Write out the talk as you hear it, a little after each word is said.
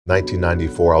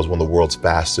1994, I was one of the world's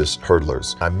fastest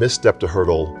hurdlers. I misstepped a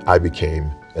hurdle, I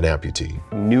became an amputee.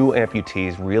 New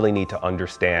amputees really need to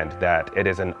understand that it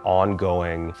is an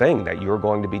ongoing thing that you're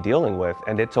going to be dealing with,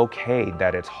 and it's okay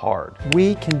that it's hard.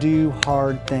 We can do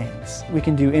hard things. We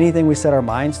can do anything we set our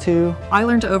minds to. I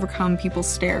learned to overcome people's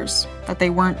stares, that they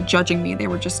weren't judging me, they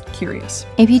were just curious.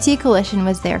 Amputee Coalition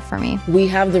was there for me. We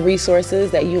have the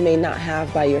resources that you may not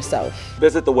have by yourself.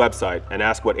 Visit the website and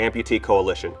ask what Amputee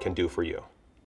Coalition can do for you.